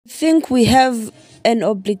Think we have an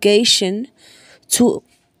obligation to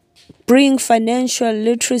bring financial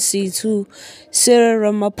literacy to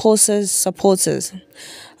Cyril Ramaphosa's supporters.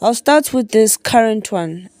 I'll start with this current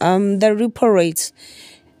one, the repo rates.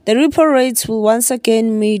 The repo rates will once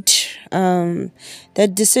again meet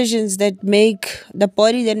the decisions that make the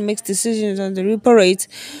body that makes decisions on the repo rates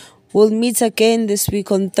will meet again this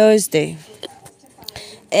week on Thursday.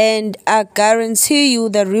 And I guarantee you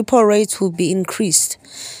the repo rates will be increased.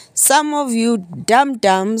 Some of you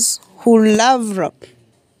dum-dums who love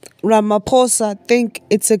Ramaphosa think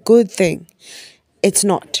it's a good thing. It's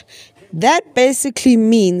not. That basically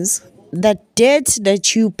means that debt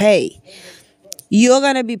that you pay, you're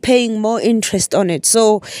going to be paying more interest on it.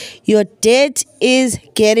 So your debt is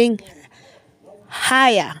getting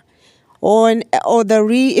higher.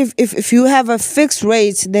 If you have a fixed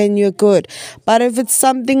rate, then you're good. But if it's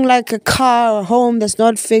something like a car or home that's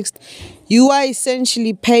not fixed, you are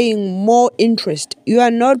essentially paying more interest. You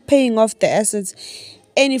are not paying off the assets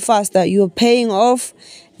any faster. You're paying off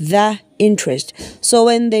the interest. So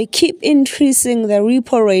when they keep increasing the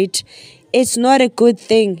repo rate, it's not a good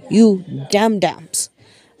thing, you dum-dums.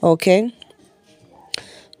 Okay?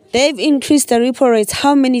 They've increased the repo rate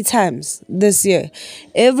how many times this year?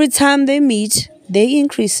 Every time they meet, they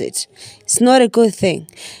increase it. It's not a good thing.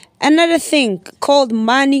 Another thing called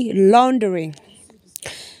money laundering.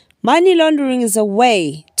 Money laundering is a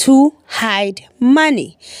way to hide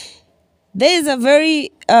money. There is a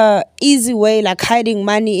very easy way, like hiding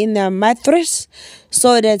money in a mattress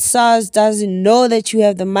so that SARS doesn't know that you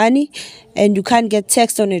have the money and you can't get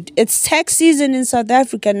taxed on it. It's tax season in South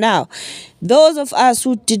Africa now. Those of us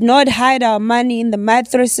who did not hide our money in the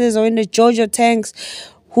mattresses or in the Jojo tanks,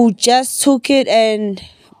 who just took it and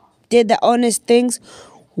did the honest things,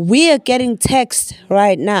 we are getting taxed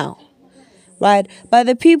right now. Right? But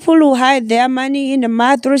the people who hide their money in the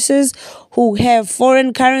mattresses, who have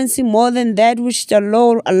foreign currency more than that which the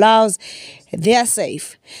law allows, they're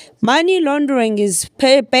safe. Money laundering is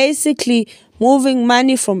basically moving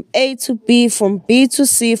money from A to B, from B to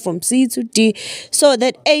C, from C to D, so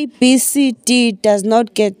that A, B, C, D does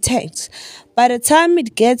not get taxed. By the time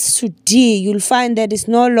it gets to D, you'll find that it's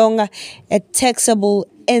no longer a taxable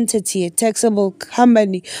entity, a taxable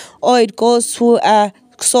company, or it goes to a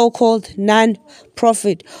so-called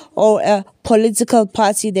non-profit or a political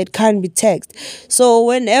party that can't be taxed. So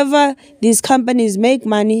whenever these companies make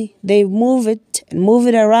money, they move it and move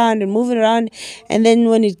it around and move it around, and then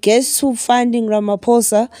when it gets to funding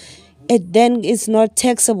Ramaphosa, it then is not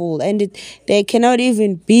taxable, and they cannot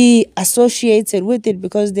even be associated with it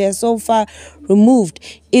because they are so far removed.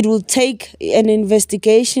 It will take an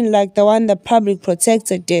investigation like the one the public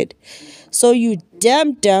protector did. So you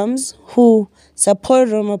dum-dums who support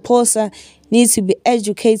Ramaphosa need to be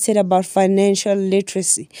educated about financial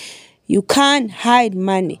literacy. You can't hide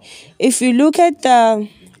money. If you look at the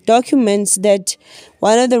documents, that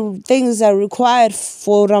one of the things that required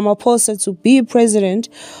for Ramaphosa to be president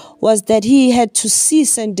was that he had to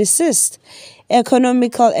cease and desist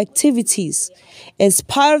economical activities as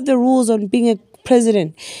part of the rules on being a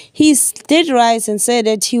president. He did rise and said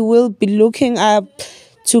that he will be looking up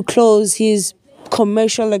to close his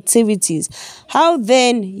commercial activities. How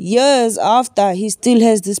then, years after, he still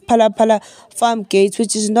has this Phalaphala farm gate,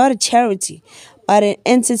 which is not a charity, but an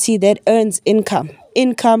entity that earns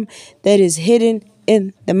income that is hidden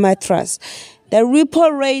in the mattress. The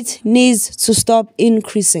repo rate needs to stop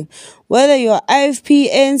increasing. Whether you're IFP,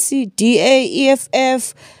 NC, DA,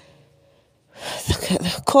 EFF,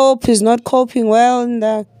 the COPE is not coping well in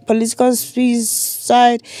the political space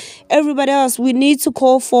side, everybody else, we need to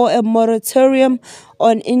call for a moratorium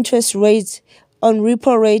on interest rates, on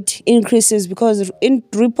repo rate increases, because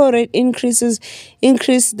repo rate increase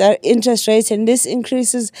the interest rates, and this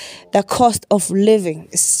increases the cost of living.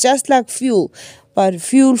 It's just like fuel, but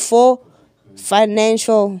fuel for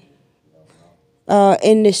financial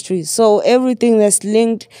industry. So everything that's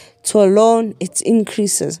linked to a loan, it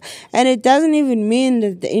increases. And it doesn't even mean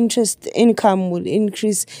that the interest income will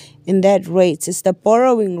increase in that rate. It's the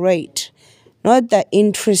borrowing rate, not the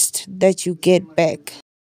interest that you get back.